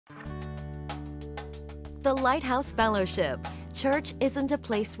The Lighthouse Fellowship. Church isn't a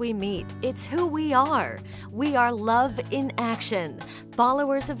place we meet, it's who we are. We are love in action,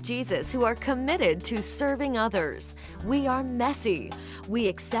 followers of Jesus who are committed to serving others. We are messy. We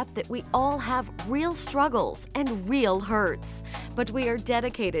accept that we all have real struggles and real hurts, but we are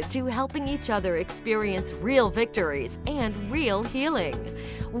dedicated to helping each other experience real victories and real healing.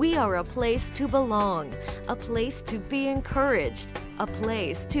 We are a place to belong, a place to be encouraged, a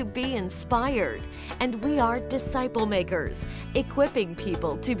place to be inspired, and we are disciple makers, equipping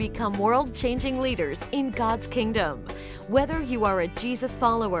people to become world-changing leaders in God's kingdom. Whether you are a Jesus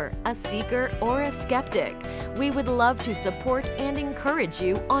follower, a seeker, or a skeptic, we would love to support and encourage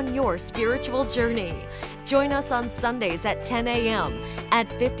you on your spiritual journey. Join us on Sundays at 10 a.m.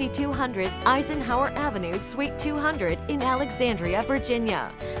 at 5200 Eisenhower Avenue, Suite 200 in Alexandria,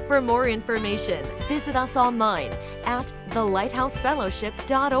 Virginia. For more information, visit us online at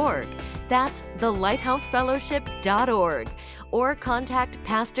thelighthouseFellowship.org. That's thelighthouseFellowship.org. Or contact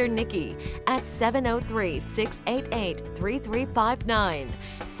Pastor Niki at 703-688-3359.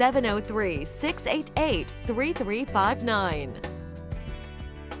 703-688-3359.